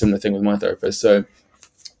went through a similar thing with my therapist. So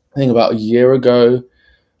I think about a year ago,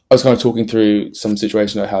 I was kind of talking through some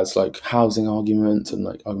situation I had, like housing arguments and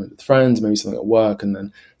like argument with friends, maybe something at work, and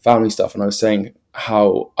then family stuff. And I was saying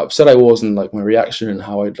how upset I was and like my reaction and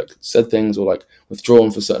how I'd like said things or like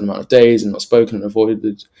withdrawn for a certain amount of days and not spoken and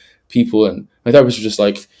avoided people. And my therapist was just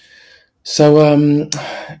like,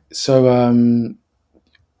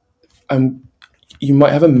 you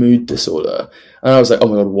might have a mood disorder. And I was like, oh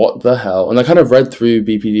my God, what the hell? And I kind of read through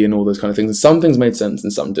BPD and all those kind of things, and some things made sense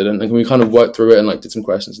and some didn't. And we kind of worked through it and like did some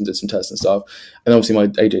questions and did some tests and stuff. And obviously my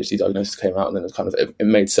ADHD diagnosis came out, and then it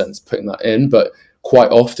made sense putting that in. But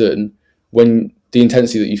quite often, when the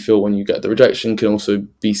intensity that you feel when you get the rejection can also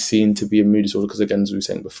be seen to be a mood disorder, because again, as we were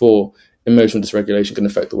saying before, emotional dysregulation can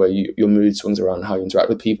affect the way your mood swings around and how you interact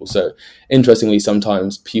with people. So interestingly,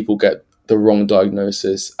 sometimes people get the wrong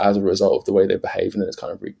diagnosis as a result of the way they behave, and then it's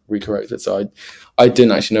kind of recorrected. So I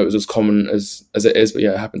didn't actually know it was as common as it is, but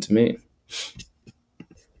yeah, it happened to me.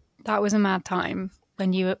 That was a mad time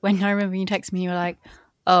when I remember you texted me, you were like,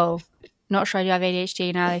 oh, not sure I do have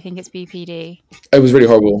ADHD, now they think it's BPD. It was really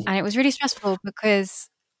horrible. And it was really stressful because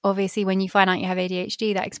obviously when you find out you have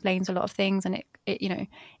ADHD, that explains a lot of things, and it you know,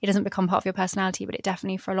 it doesn't become part of your personality, but it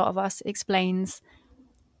definitely, for a lot of us, explains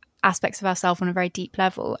aspects of ourselves on a very deep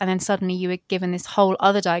level. And then suddenly you were given this whole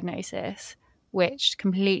other diagnosis, which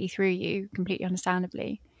completely threw you, completely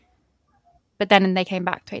understandably. But then they came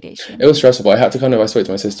back to ADHD. It was stressful. I spoke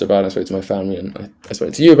to my sister about it, I spoke to my family, and I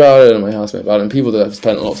spoke to you about it, and my housemate about it, and people that have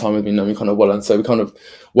spent a lot of time with me know me kind of well, and so we kind of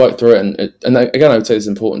worked through it. And again, I would say it's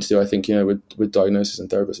important to do. I think, you know, with diagnosis and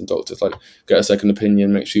therapists and doctors, like, get a second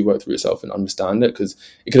opinion, make sure you work through yourself and understand it, because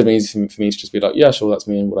it could have been easy for me to just be like, yeah, sure, that's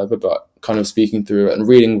me and whatever. But kind of speaking through it and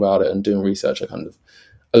reading about it and doing research,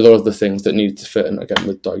 a lot of the things that needed to fit, and again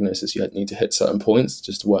with diagnosis you need to hit certain points,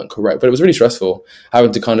 just weren't correct. But it was really stressful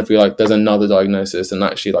having to kind of be like, there's another diagnosis, and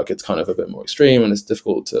actually like it's kind of a bit more extreme and it's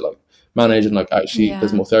difficult to like manage, and like actually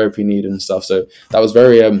there's more therapy needed and stuff. So that was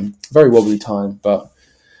very wobbly time, but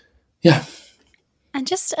yeah. And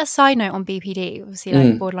just a side note on BPD, obviously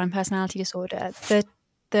like borderline personality disorder,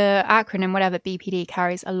 the acronym, whatever, BPD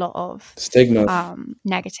carries a lot of stigma,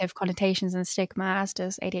 negative connotations and stigma, as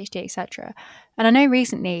does ADHD, etc. And I know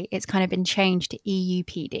recently it's kind of been changed to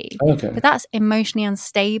EUPD, but that's emotionally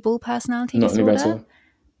unstable personality disorder.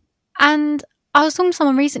 And I was talking to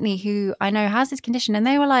someone recently who I know has this condition, and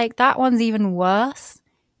they were like, that one's even worse.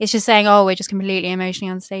 It's just saying, oh, we're just completely emotionally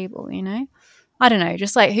unstable, you know? I don't know,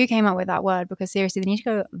 just like, who came up with that word? Because seriously, they need to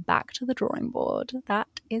go back to the drawing board. That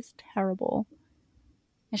is terrible.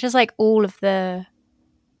 It's just like all of the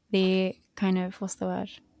kind of, what's the word?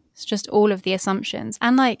 It's just all of the assumptions.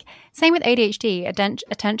 And like, same with ADHD,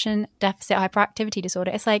 attention deficit hyperactivity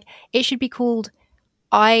disorder. It's like, it should be called,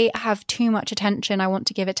 I have too much attention, I want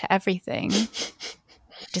to give it to everything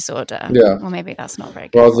disorder. Yeah. Or maybe that's not very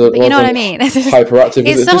good. But you know what I mean? Hyperactive.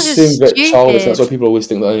 It just seems a bit childish. That's why people always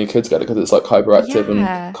think that only kids get it, because it's like hyperactive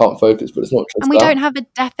and can't focus, but it's not just that. And we don't have a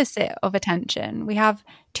deficit of attention. We have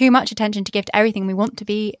too much attention to give to everything. We want to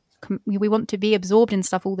be absorbed in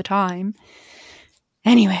stuff all the time.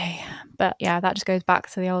 Anyway, but yeah, that just goes back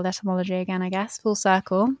to the old etymology again, I guess. Full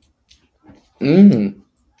circle. The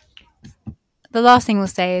last thing we'll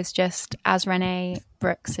say is just, as Renee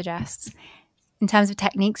Brooks suggests, in terms of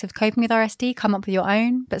techniques of coping with RSD, come up with your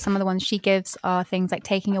own. But some of the ones she gives are things like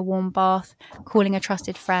taking a warm bath, calling a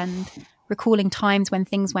trusted friend, recalling times when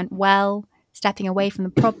things went well, stepping away from the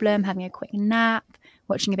problem, having a quick nap,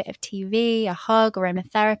 watching a bit of TV, a hug,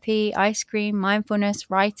 aromatherapy, ice cream, mindfulness,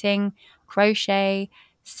 writing, crochet,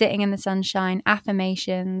 sitting in the sunshine,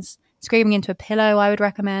 affirmations, screaming into a pillow, I would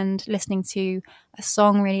recommend, listening to a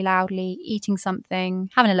song really loudly, eating something,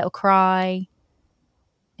 having a little cry.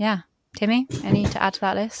 Yeah. Timmy, any to add to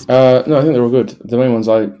that list? No, I think they're all good. The main ones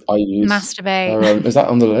I use. Masturbate. Is that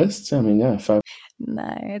on the list? I mean, yeah, fair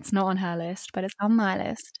No, it's not on her list, but it's on my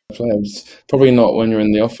list. play. Probably not when you're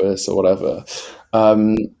in the office or whatever.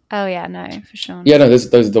 Oh yeah, no, for sure. Yeah, no,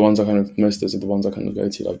 those are the ones I kind of go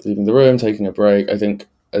to, like leaving the room, taking a break. I think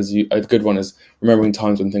a good one is remembering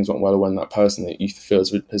times when things went well, or when that person that you feel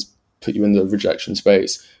has put you in the rejection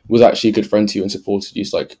space was actually a good friend to you and supported you.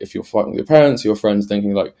 So like if you're fighting with your parents or your friends,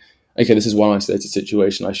 thinking like, okay, this is one isolated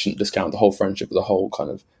situation, I shouldn't discount the whole friendship or the whole kind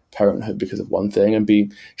of parenthood because of one thing,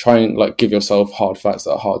 and trying like give yourself hard facts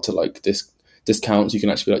that are hard to like discount. So you can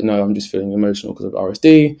actually be like, no, I'm just feeling emotional because of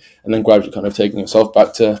RSD, and then gradually kind of taking yourself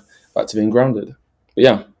back to being grounded. But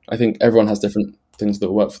yeah, I think everyone has different things that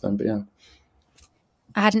will work for them. But yeah,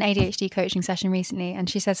 I had an ADHD coaching session recently, and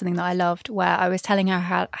she said something that I loved, where I was telling her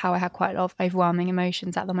how I had quite a lot of overwhelming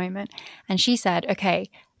emotions at the moment. And she said, okay,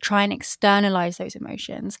 try and externalize those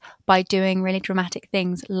emotions by doing really dramatic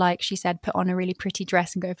things. Like she said, put on a really pretty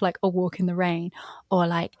dress and go for like a walk in the rain, or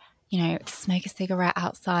like, you know, smoke a cigarette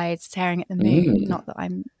outside, staring at the moon. Not that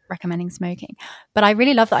I'm recommending smoking, but I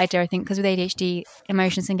really love that idea. I think because with ADHD,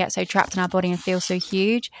 emotions can get so trapped in our body and feel so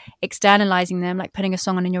huge. Externalizing them, like putting a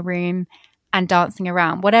song on in your room and dancing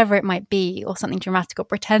around, whatever it might be, or something dramatic, or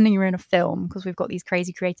pretending you're in a film, because we've got these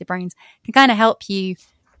crazy creative brains, can kind of help you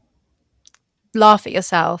laugh at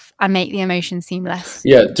yourself and make the emotion seem less.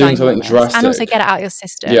 Yeah, doing something drastic, and also get it out your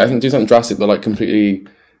system. Yeah, I think doing something drastic that like completely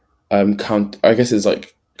I guess is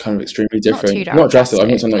like kind of extremely different. Not drastic. I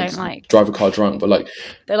mean, something like drive a car drunk, but like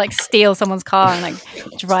they like steal someone's car and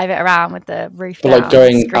like drive it around with the roof down. But like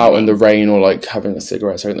going out in the rain, or like having a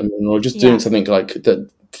cigarette or something, or just doing something like that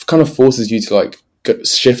kind of forces you to like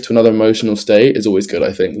shift to another emotional state is always good,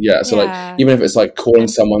 I think. Yeah. So like even if it's like calling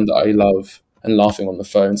someone that I love and laughing on the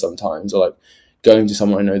phone sometimes, or like going to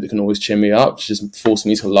someone I know that can always cheer me up, just force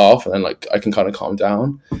me to laugh, and then like I can kind of calm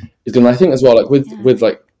down. It's good. And I think as well, like with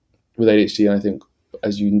ADHD, and I think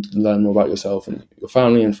as you learn more about yourself and your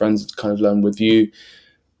family and friends kind of learn with you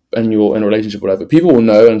and you're in a relationship or whatever, people will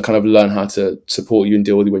know and kind of learn how to support you and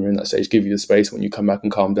deal with you when you're in that stage, give you the space when you come back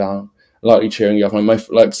and calm down, lightly cheering you up.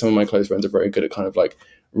 Like some of my close friends are very good at kind of like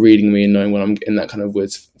reading me and knowing when I'm in that kind of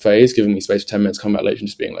weird phase, giving me space for 10 minutes, come back later and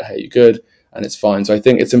just being like, hey, you good? And it's fine. So I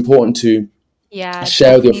think it's important to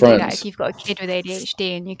share with your friends. If you've got a kid with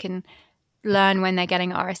ADHD, and you can learn when they're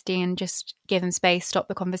getting RSD and just give them space, stop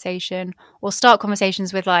the conversation, or start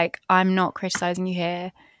conversations with like, I'm not criticizing you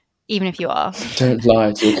here, even if you are. Don't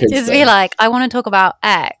lie to your kids. Just be like, I want to talk about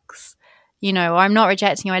X, you know, or I'm not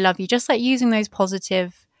rejecting you, I love you. Just like using those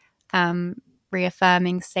positive,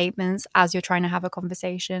 reaffirming statements as you're trying to have a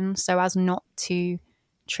conversation, so as not to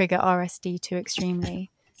trigger RSD too extremely,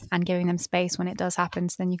 and giving them space when it does happen,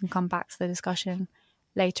 so then you can come back to the discussion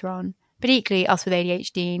later on. But equally, us with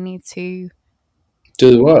ADHD need to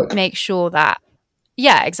do the work. Make sure that,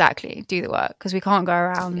 yeah, exactly, do the work, because we can't go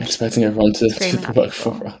around expecting everyone to do the work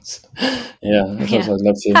for us. Yeah, that's what I'd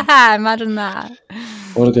love to. Imagine that.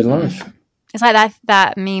 What a good life. It's like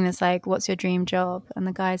that meme is like, what's your dream job? And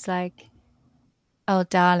the guy's like, oh,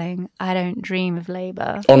 darling, I don't dream of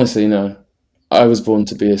labour. Honestly, no. I was born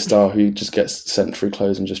to be a star who just gets sent through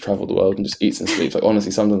clothes and just travel the world and just eats and sleeps. Like, honestly,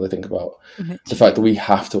 sometimes I think about the fact that we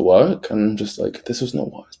have to work, and I'm just like, this was not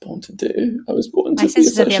what I was born to do. I was born to be a socialite. My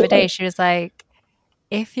sister said the other day, she was like,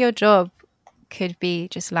 if your job could be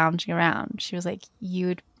just lounging around, she was like, you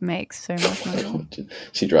would make so much money.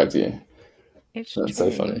 She dragged you. That's true.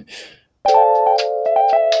 So funny.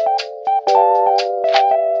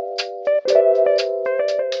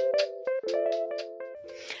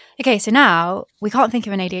 Okay, so now we can't think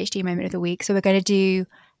of an ADHD moment of the week, so we're going to do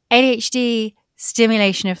ADHD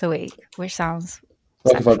stimulation of the week, which sounds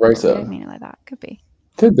like a vibrator. I don't mean it like that. Could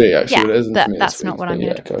be, actually. Yeah, but it isn't. That's not what I'm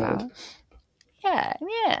going to talk about.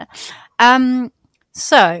 Yeah.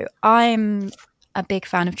 So I'm a big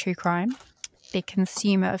fan of true crime, big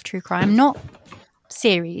consumer of true crime, not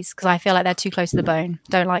series, because I feel like they're too close to the bone.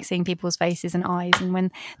 Don't like seeing people's faces and eyes, and when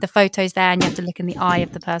the photo's there and you have to look in the eye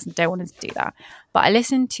of the person, don't want to do that. But I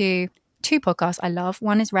listen to 2 podcasts I love.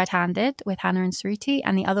 One is Red Handed with Hannah and Suruthi,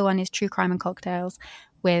 and the other one is True Crime and Cocktails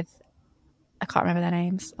with, I can't remember their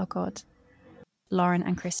names, oh god, Lauren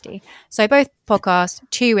and Christy. So both podcasts,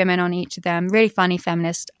 2 women on each of them, really funny,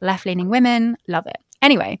 feminist, left-leaning women. Love it.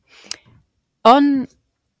 Anyway, on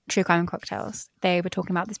True Crime and Cocktails, they were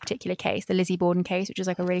talking about this particular case, the Lizzie Borden case, which is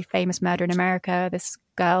like a really famous murder in America. This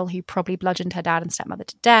girl who probably bludgeoned her dad and stepmother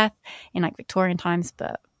to death in like Victorian times,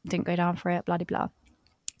 but didn't go down for it, blah, blah, blah.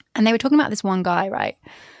 And they were talking about this one guy, right?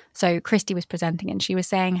 So Christy was presenting and she was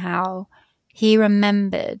saying how he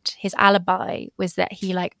remembered, his alibi was that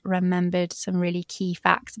he like remembered some really key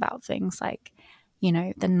facts about things like, you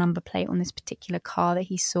know, the number plate on this particular car that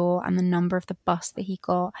he saw and the number of the bus that he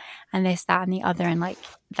got and this, that, and the other. And like,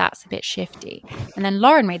 that's a bit shifty. And then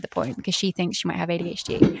Lauren made the point, because she thinks she might have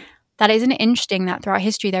ADHD, that isn't it interesting that throughout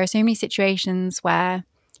history, there are so many situations where,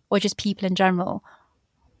 or just people in general,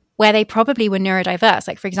 where they probably were neurodiverse.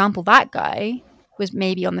 Like, for example, that guy was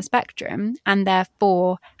maybe on the spectrum and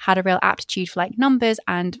therefore had a real aptitude for like numbers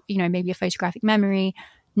and, you know, maybe a photographic memory,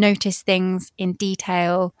 notice things in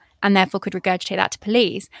detail, and therefore could regurgitate that to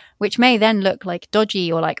police, which may then look like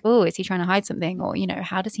dodgy or like, oh, is he trying to hide something? Or, you know,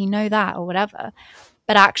 how does he know that or whatever?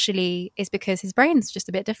 But actually is because his brain's just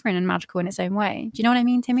a bit different and magical in its own way. Do you know what I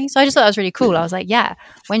mean, Timmy? So I just thought that was really cool. I was like, yeah,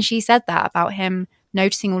 when she said that about him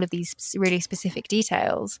noticing all of these really specific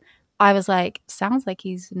details, I was like, sounds like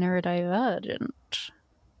he's neurodivergent.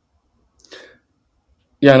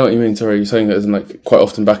 Yeah, I know what you mean. Sorry, you're saying that as in like quite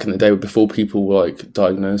often back in the day, before people were like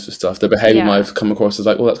diagnosed with stuff, their behaviour might have come across as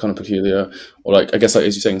like, well, that's kind of peculiar, or like I guess like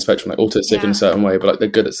as you're saying, spectrum, like autistic in a certain way, but like they're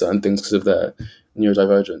good at certain things because of their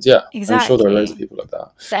neurodivergence. Yeah, exactly. I'm sure there are loads of people like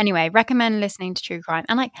that. So anyway, recommend listening to True Crime.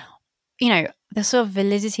 And like, you know, the sort of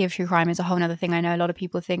validity of true crime is a whole other thing. I know a lot of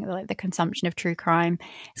people think that like the consumption of true crime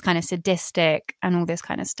is kind of sadistic and all this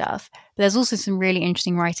kind of stuff. But there's also some really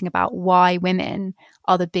interesting writing about why women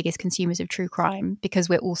are the biggest consumers of true crime, because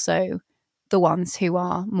we're also the ones who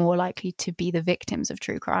are more likely to be the victims of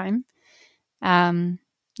true crime.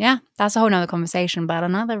 Yeah, that's a whole nother conversation, but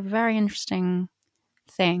another very interesting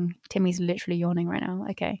thing. Timmy's literally yawning right now.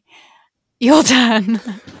 Okay, your turn.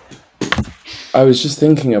 I was just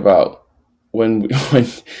thinking about when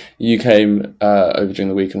you came over during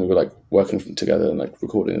the week and we were like working together and like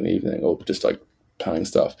recording in the evening or just like planning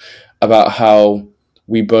stuff, about how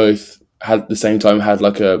we both had at the same time had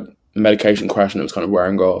like a medication crash and it was kind of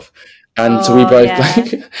wearing off. And so we both like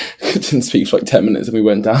didn't speak for like 10 minutes and we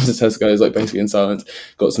went down to Tesco's like basically in silence,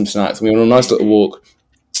 got some snacks and we went on a nice little walk.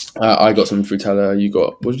 I got some Frutella, you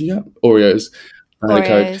got, what did you get? Oreos. And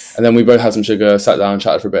Coke. And then we both had some sugar, sat down,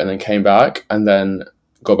 chatted for a bit, and then came back and then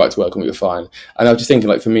got back to work and we were fine. And I was just thinking,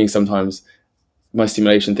 like, for me, sometimes my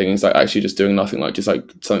stimulation thing is like actually just doing nothing, like just like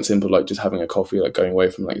something simple, like just having a coffee, like going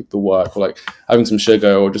away from like the work, or like having some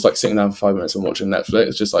sugar, or just like sitting down for 5 minutes and watching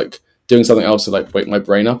Netflix. Just like doing something else to like wake my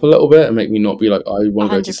brain up a little bit and make me not be like, I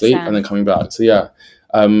want to go to sleep, and then coming back. So yeah,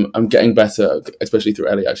 I'm getting better, especially through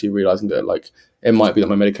Ellie, actually realizing that like it might be that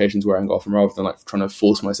my medication's wearing off, and rather than like trying to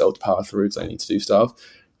force myself to power through because I need to do stuff,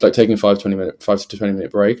 like taking 5 to 20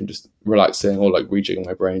 minute break and just relaxing, or like rejigging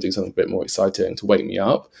my brain, doing something a bit more exciting to wake me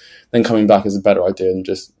up, then coming back is a better idea than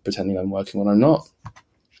just pretending I'm working when I'm not.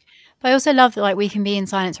 But I also love that like we can be in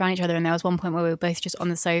silence around each other, and there was one point where we were both just on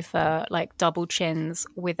the sofa, like double chins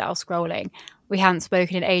without scrolling. We hadn't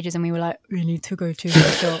spoken in ages and we were like, we need to go to the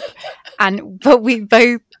shop. But we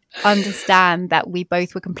both understand that we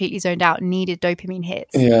both were completely zoned out, needed dopamine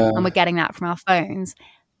hits, and we're getting that from our phones.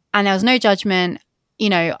 And there was no judgment. You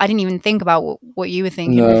know, I didn't even think about what you were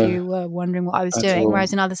thinking if you were wondering what I was doing.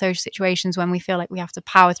 Whereas in other social situations, when we feel like we have to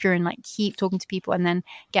power through and like keep talking to people and then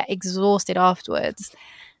get exhausted afterwards,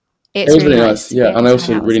 it was really nice. Yeah. And I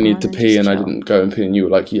also really needed to pee, and I didn't go and pee, and you were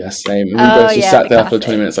like, yes, same. And we both just sat there for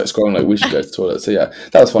 20 minutes like scrolling, like we should go to the toilet. So yeah,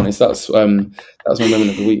 that was funny. So that was my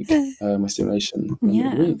moment of the week, my stimulation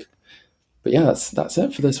moment of the week. But yeah, that's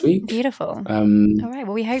it for this week. Beautiful. All right.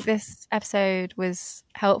 Well, we hope this episode was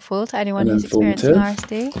helpful to anyone who's experiencing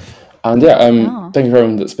RSD. And thank you for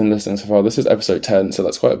everyone that's been listening so far. This is episode 10, so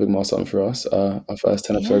that's quite a big milestone for us. Our first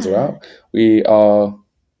 10 episodes are out. We are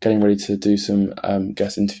getting ready to do some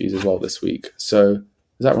guest interviews as well this week. So is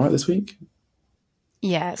that right this week?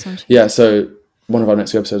 Yeah, it's on Tuesday. Yeah, so one of our next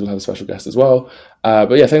few episodes will have a special guest as well.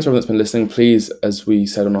 But yeah, thanks for everyone that's been listening. Please, as we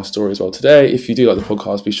said on our story as well today, if you do like the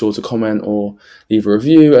podcast, be sure to comment or leave a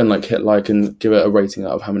review and like hit like and give it a rating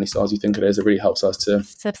out of how many stars you think it is. It really helps us to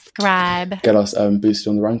subscribe, get us boosted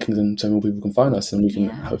on the rankings, and so more people can find us, and we can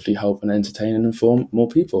hopefully help and entertain and inform more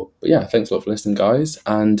people. But yeah, thanks a lot for listening, guys,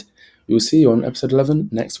 and we will see you on episode 11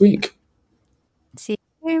 next week. See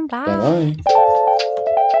you soon. Bye. Bye-bye.